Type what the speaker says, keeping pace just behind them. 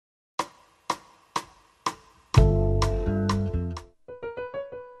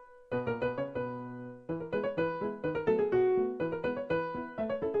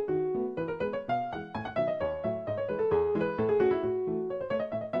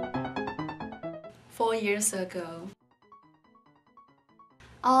4 years ago.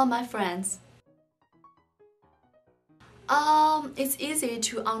 My friends. It's easy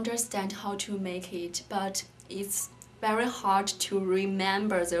to understand how to make it, but it's very hard to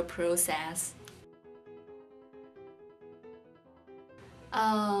remember the process.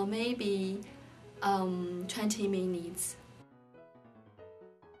 Maybe 20 minutes.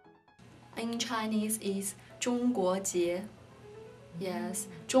 In Chinese is 中国节. Yes,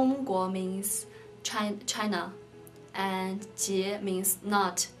 中国 means China, and 节 means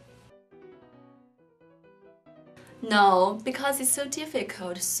not. No, because it's so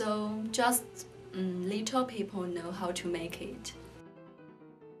difficult, so just little people know how to make it.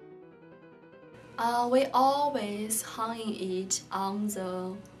 We always hang it on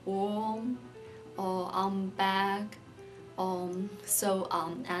the wall or on bag, so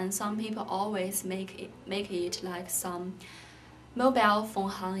on. And some people always make it like some mobile phone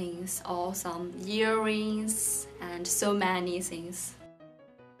hangings or some earrings and so many things.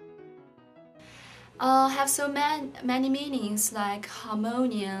 Have so many meanings like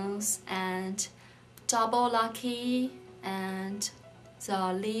harmonious and double lucky and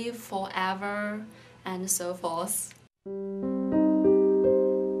the live forever and so forth.